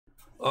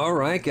All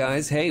right,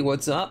 guys. Hey,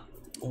 what's up?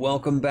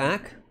 Welcome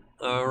back.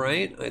 All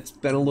right. It's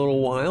been a little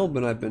while,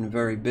 but I've been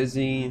very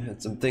busy.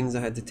 Had some things I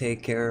had to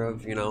take care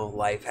of. You know,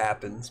 life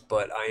happens.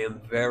 But I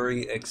am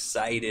very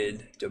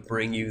excited to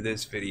bring you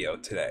this video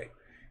today.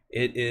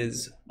 It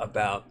is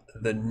about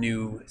the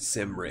new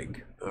sim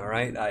rig. All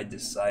right. I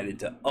decided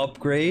to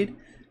upgrade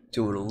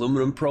to an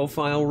aluminum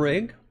profile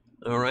rig.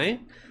 All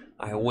right.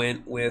 I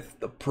went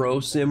with the Pro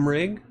Sim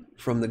rig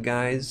from the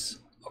guys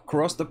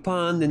across the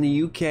pond in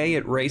the UK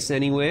at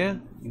Raceanywhere.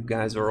 You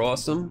guys are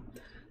awesome.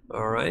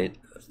 All right.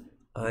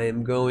 I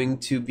am going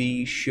to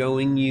be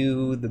showing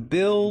you the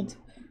build,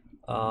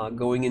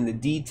 going into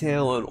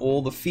detail on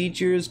all the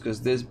features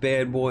because this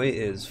bad boy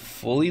is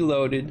fully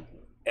loaded,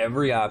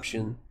 every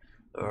option.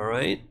 All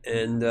right.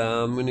 And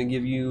I'm going to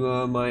give you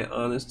my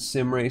honest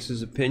sim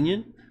racer's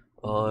opinion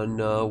on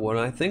what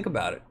I think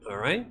about it. All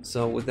right.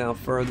 So without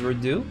further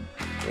ado,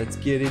 let's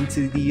get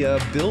into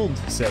the build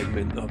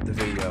segment of the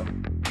video.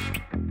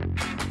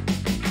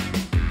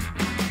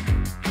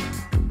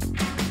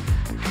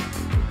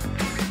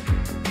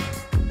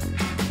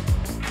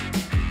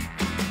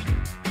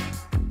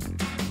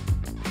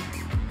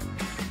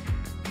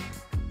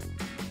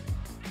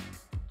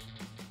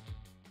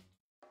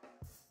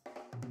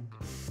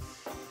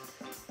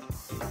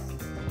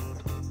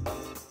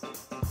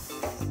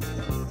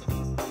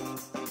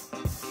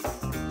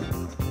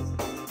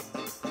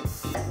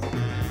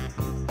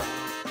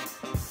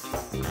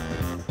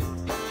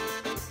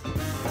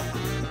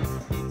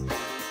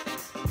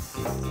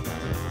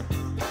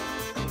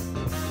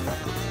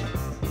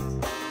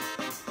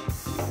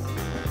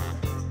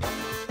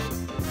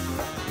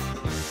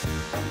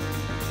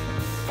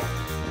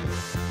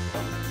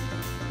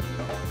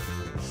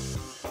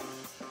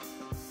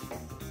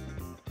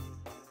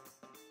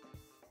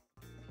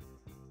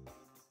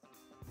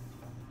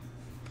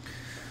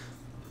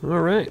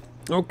 Alright,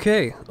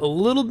 okay, a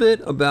little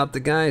bit about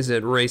the guys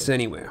at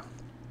Raceanywhere.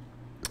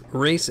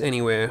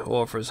 Raceanywhere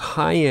offers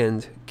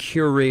high-end,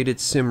 curated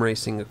sim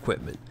racing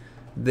equipment.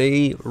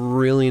 They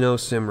really know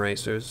sim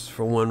racers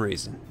for one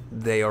reason.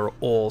 They are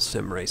all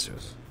sim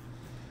racers.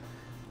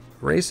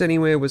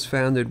 Raceanywhere was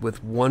founded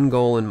with one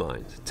goal in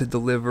mind, to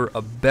deliver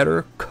a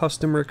better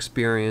customer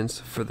experience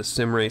for the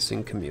sim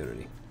racing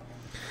community.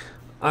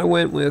 I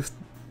went with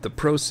the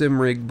Pro Sim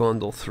Rig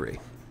Bundle 3.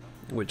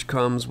 Which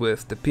comes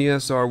with the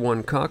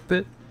PSR1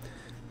 cockpit,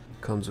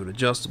 comes with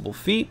adjustable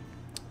feet,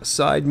 a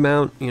side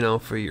mount, you know,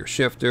 for your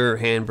shifter,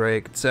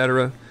 handbrake,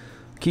 etc.,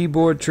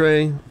 keyboard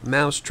tray,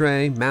 mouse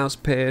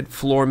pad,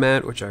 floor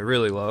mat, which I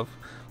really love,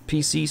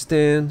 PC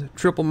stand,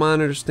 triple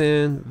monitor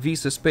stand,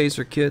 Visa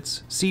spacer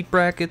kits, seat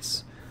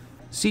brackets,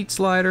 seat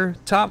slider,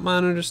 top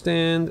monitor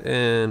stand,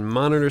 and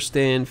monitor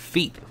stand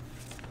feet.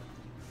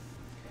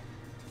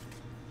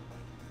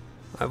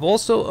 I've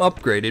also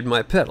upgraded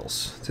my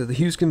pedals to the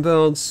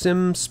Husqvarna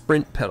Sim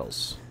Sprint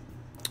pedals,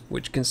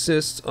 which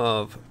consists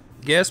of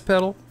gas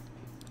pedal,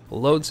 a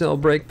load cell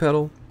brake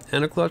pedal,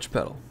 and a clutch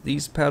pedal.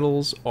 These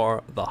pedals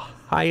are the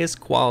highest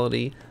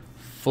quality,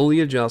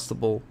 fully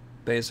adjustable,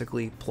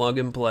 basically plug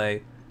and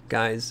play.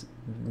 Guys,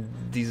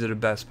 these are the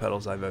best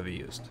pedals I've ever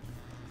used.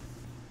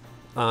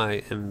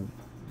 I am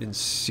in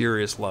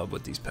serious love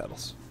with these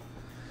pedals.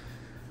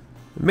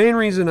 The main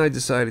reason I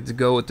decided to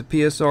go with the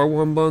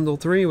PSR1 Bundle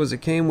 3 was it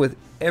came with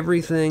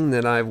everything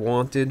that I've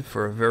wanted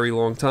for a very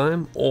long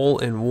time, all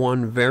in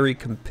one very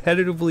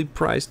competitively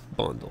priced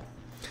bundle.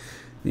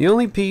 The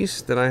only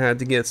piece that I had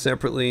to get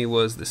separately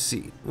was the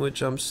seat,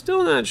 which I'm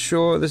still not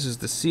sure this is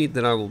the seat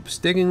that I will be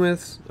sticking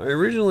with. I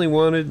originally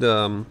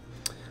wanted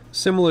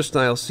similar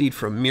style seat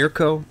from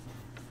Mirko,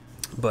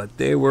 but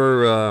they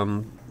were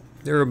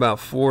about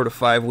 4 to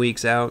 5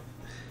 weeks out.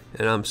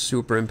 And I'm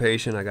super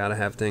impatient. I gotta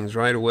have things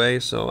right away,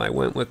 so I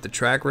went with the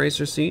track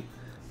racer seat.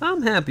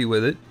 I'm happy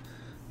with it,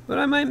 but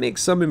I might make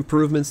some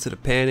improvements to the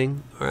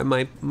padding, or I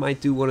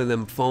might do one of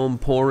them foam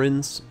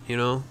pour-ins, you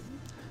know,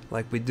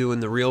 like we do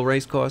in the real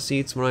race car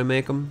seats when I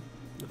make them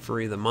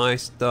for either my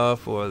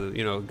stuff or the,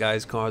 you know,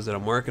 guys' cars that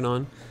I'm working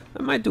on.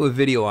 I might do a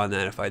video on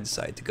that if I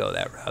decide to go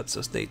that route,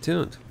 so stay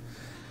tuned.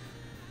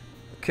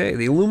 Okay,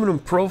 the aluminum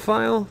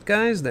profile,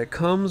 guys, that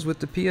comes with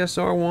the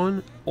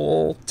PSR1,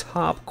 all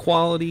top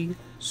quality.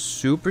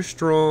 Super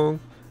strong,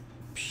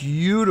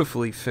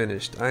 beautifully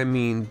finished. I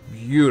mean,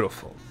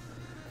 beautiful.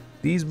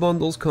 These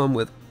bundles come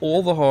with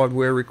all the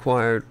hardware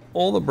required,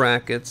 all the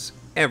brackets,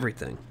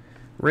 everything.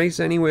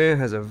 Raceanywhere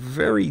has a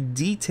very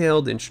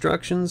detailed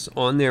instructions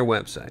on their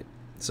website.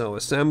 So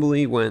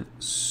assembly went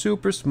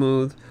super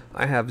smooth.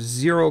 I have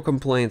zero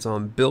complaints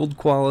on build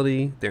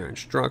quality, their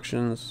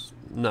instructions,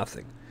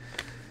 nothing.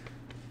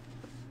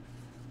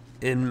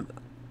 And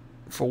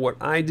for what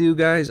I do,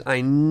 guys,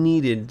 I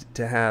needed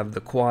to have the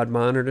quad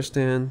monitor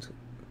stand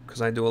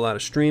because I do a lot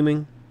of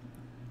streaming.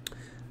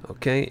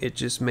 Okay, it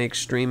just makes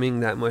streaming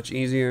that much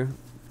easier.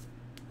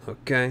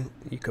 Okay,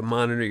 you can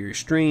monitor your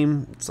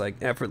stream. It's like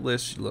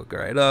effortless. You look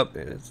right up,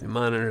 and the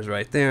monitor's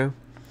right there.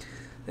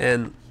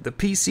 And the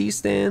PC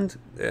stand,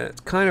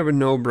 it's kind of a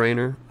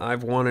no-brainer.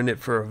 I've wanted it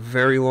for a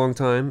very long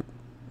time.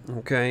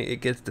 Okay,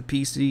 it gets the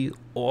PC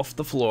off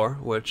the floor,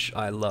 which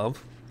I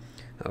love.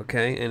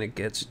 Okay, and it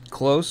gets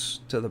close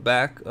to the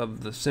back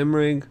of the sim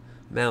rig,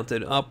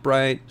 mounted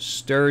upright,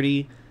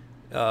 sturdy,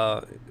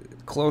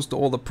 close to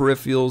all the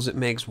peripherals. It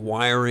makes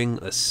wiring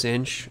a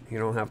cinch. You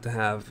don't have to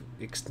have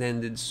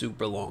extended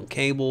super long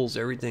cables.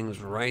 Everything's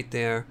right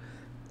there.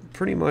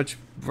 Pretty much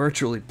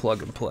virtually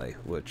plug and play,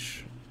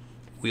 which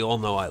we all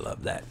know I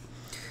love that.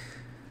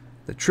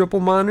 The triple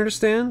monitor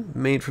stand,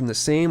 made from the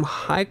same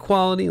high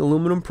quality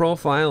aluminum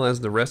profile as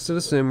the rest of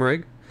the sim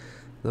rig.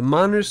 The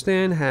monitor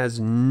stand has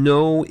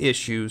no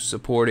issues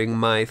supporting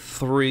my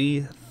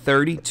three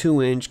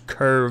 32-inch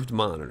curved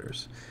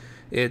monitors.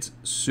 It's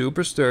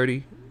super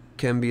sturdy,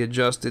 can be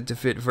adjusted to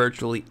fit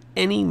virtually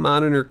any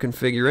monitor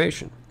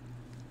configuration.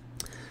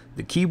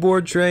 The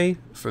keyboard tray,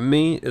 for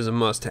me, is a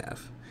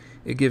must-have.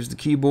 It gives the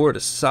keyboard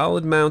a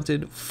solid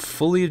mounted,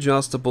 fully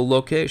adjustable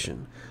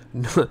location.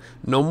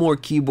 No more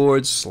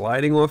keyboards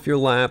sliding off your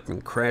lap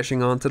and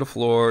crashing onto the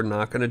floor,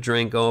 knocking a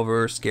drink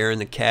over, scaring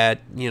the cat,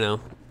 you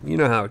know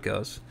how it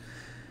goes.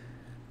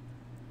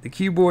 The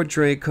keyboard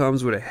tray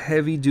comes with a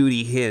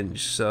heavy-duty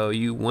hinge, so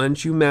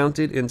once you mount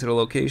it into the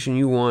location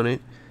you want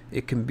it,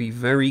 it can be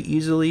very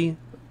easily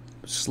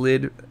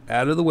slid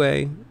out of the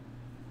way,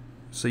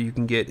 so you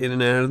can get in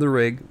and out of the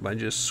rig by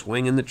just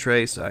swinging the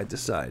tray side to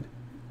side.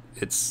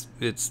 It's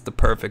the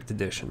perfect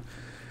addition.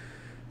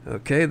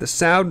 Okay, the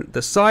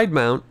side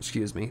mount,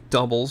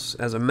 doubles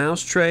as a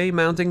mouse tray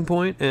mounting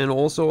point and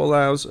also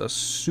allows a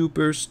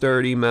super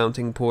sturdy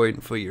mounting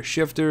point for your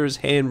shifters,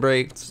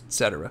 handbrakes,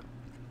 etc.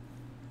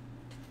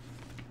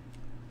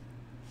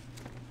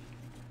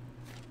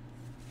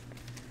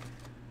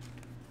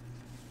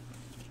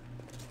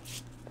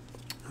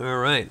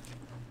 Alright,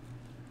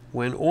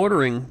 when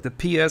ordering the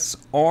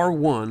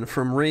PSR1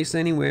 from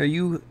Raceanywhere,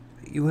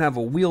 you have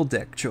a wheel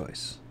deck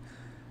choice.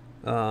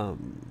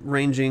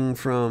 Ranging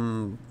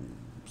from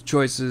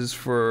choices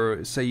for,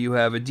 say you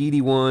have a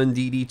DD1,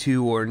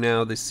 DD2, or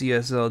now the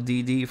CSL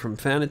DD from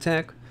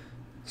Fanatec,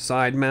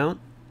 side mount,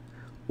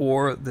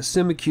 or the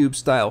Simicube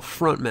style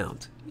front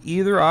mount.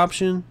 Either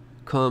option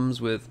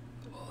comes with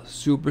a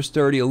super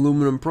sturdy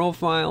aluminum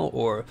profile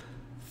or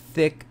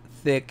thick,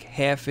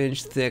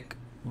 half-inch thick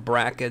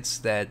brackets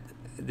that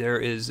there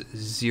is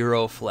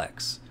zero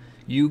flex.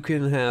 You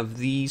can have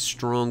the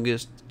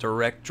strongest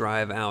direct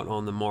drive out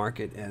on the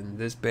market, and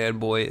this bad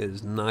boy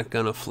is not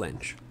gonna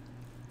flinch.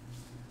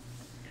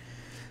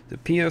 The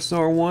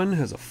PSR1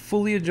 has a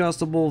fully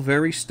adjustable,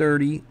 very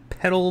sturdy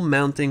pedal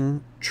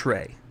mounting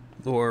tray,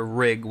 or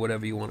rig,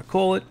 whatever you want to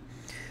call it.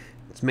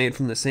 It's made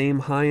from the same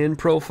high-end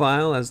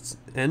profile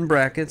and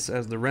brackets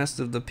as the rest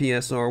of the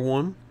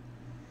PSR1.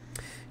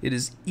 It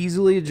is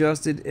easily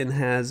adjusted and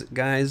has,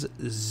 guys,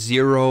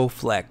 zero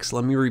flex.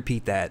 Let me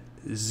repeat that.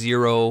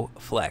 Zero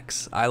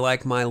flex. I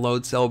like my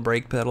load cell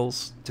brake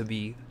pedals to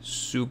be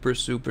super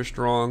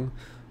strong,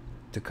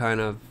 to kind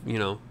of,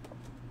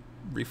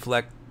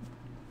 reflect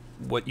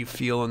what you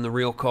feel in the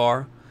real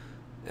car,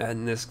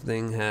 and this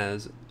thing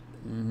has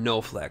no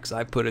flex.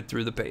 I put it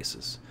through the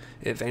paces.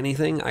 If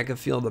anything, I can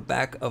feel the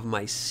back of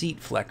my seat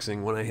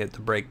flexing when I hit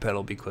the brake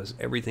pedal because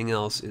everything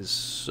else is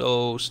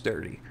so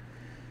sturdy.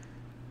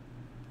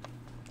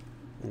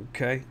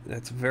 Okay,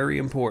 that's very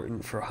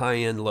important for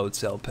high-end load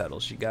cell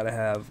pedals. You got to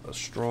have a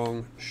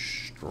strong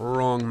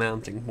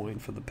mounting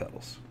point for the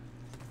pedals.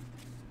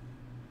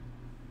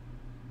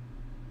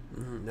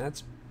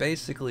 That's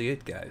basically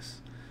it,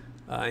 guys.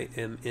 I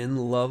am in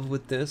love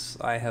with this.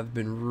 I have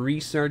been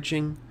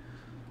researching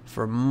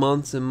for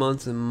months and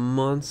months and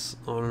months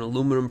on an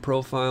aluminum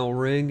profile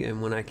rig, and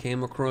when I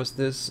came across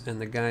this and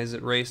the guys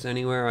at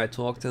Raceanywhere, I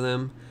talked to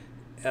them.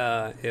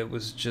 It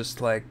was just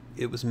like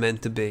it was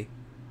meant to be.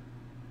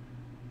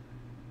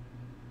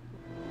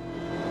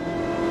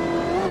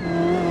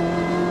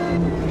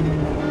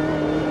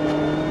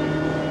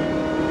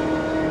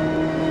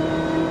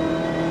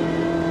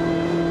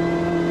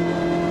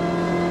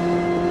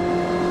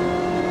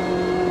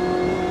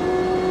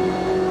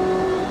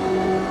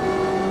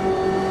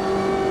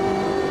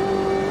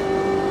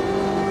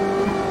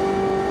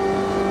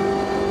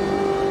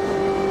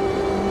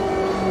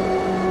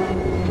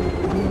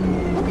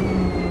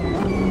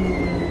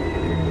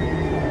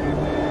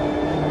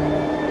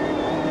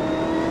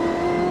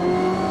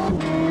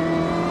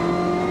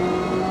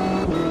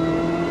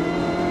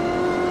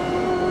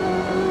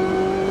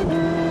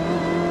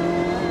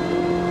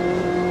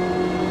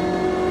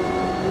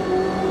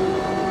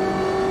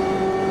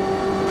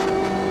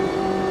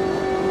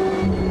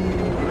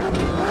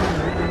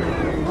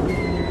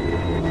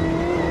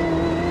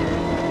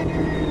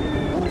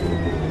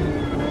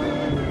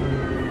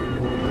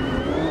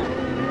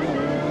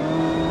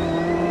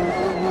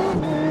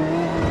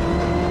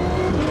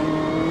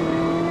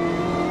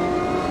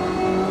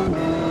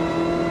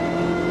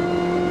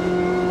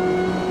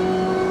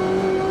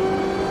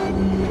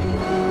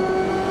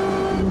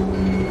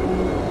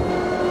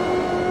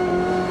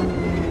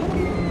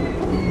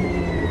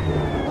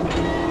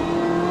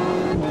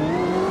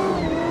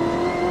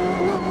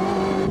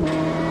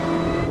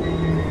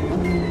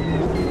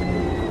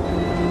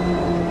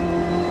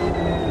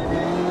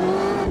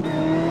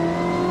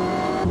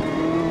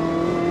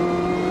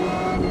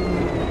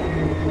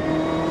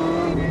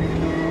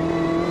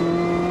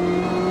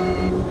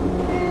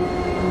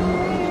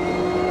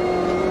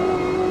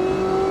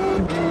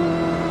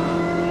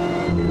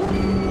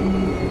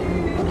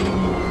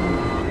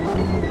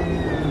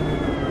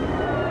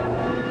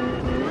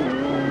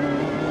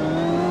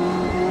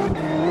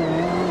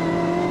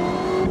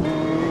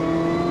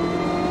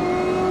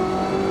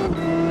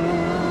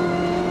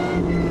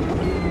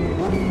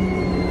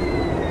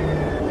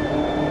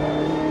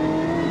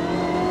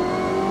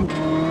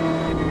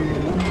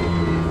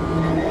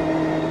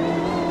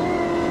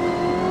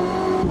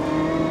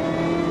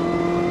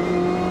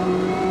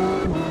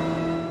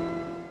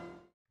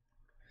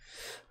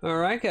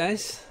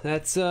 guys,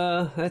 that's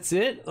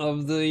it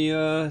of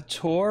the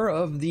tour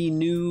of the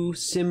new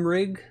sim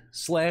rig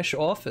 /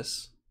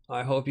 office.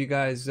 I hope you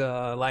guys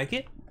like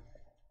it.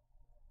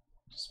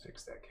 Just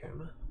fix that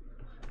camera.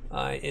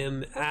 I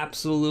am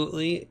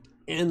absolutely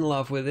in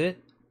love with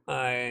it.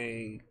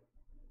 I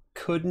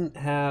couldn't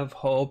have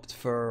hoped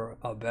for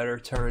a better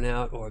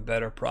turnout or a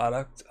better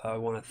product. I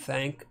want to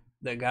thank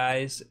the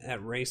guys at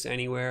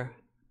Raceanywhere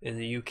in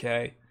the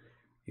UK.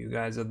 You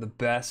guys are the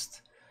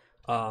best.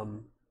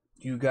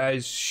 You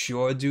guys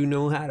sure do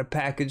know how to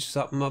package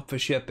something up for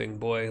shipping,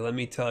 boy. Let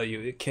me tell you,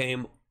 it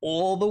came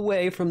all the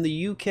way from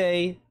the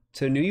UK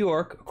to New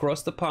York,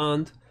 across the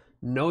pond,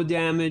 no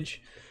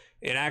damage.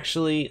 It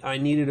actually, I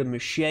needed a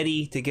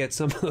machete to get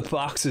some of the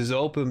boxes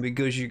open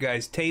because you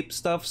guys tape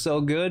stuff so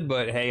good,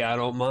 but hey, I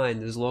don't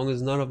mind. As long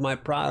as none of my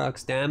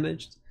product's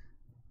damaged,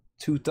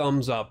 2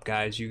 thumbs up,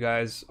 guys. You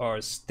guys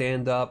are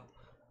stand up,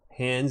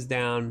 hands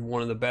down,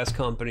 one of the best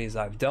companies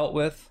I've dealt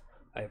with.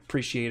 I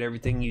appreciate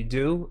everything you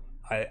do.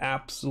 I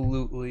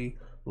absolutely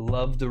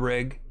love the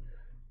rig.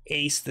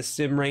 Ace, the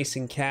sim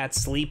racing cat,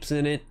 sleeps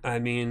in it. I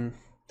mean,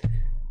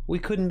 we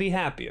couldn't be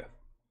happier.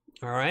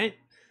 All right.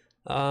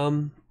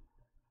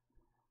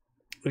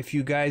 If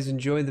you guys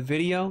enjoy the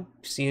video,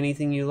 see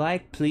anything you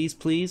like,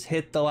 please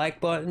hit the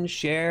like button,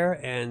 share,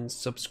 and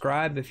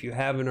subscribe if you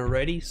haven't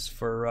already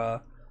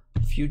for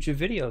future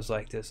videos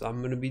like this. I'm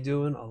going to be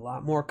doing a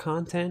lot more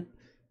content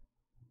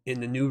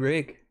in the new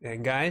rig.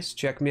 And guys,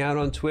 check me out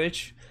on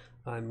Twitch.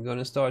 I'm going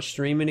to start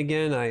streaming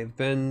again. I've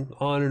been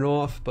on and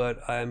off, but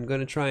I'm going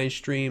to try and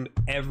stream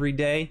every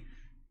day.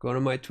 Go to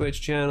my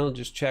Twitch channel,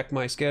 just check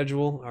my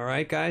schedule. All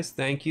right, guys,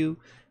 thank you,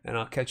 and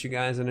I'll catch you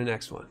guys in the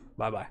next one.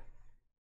 Bye-bye.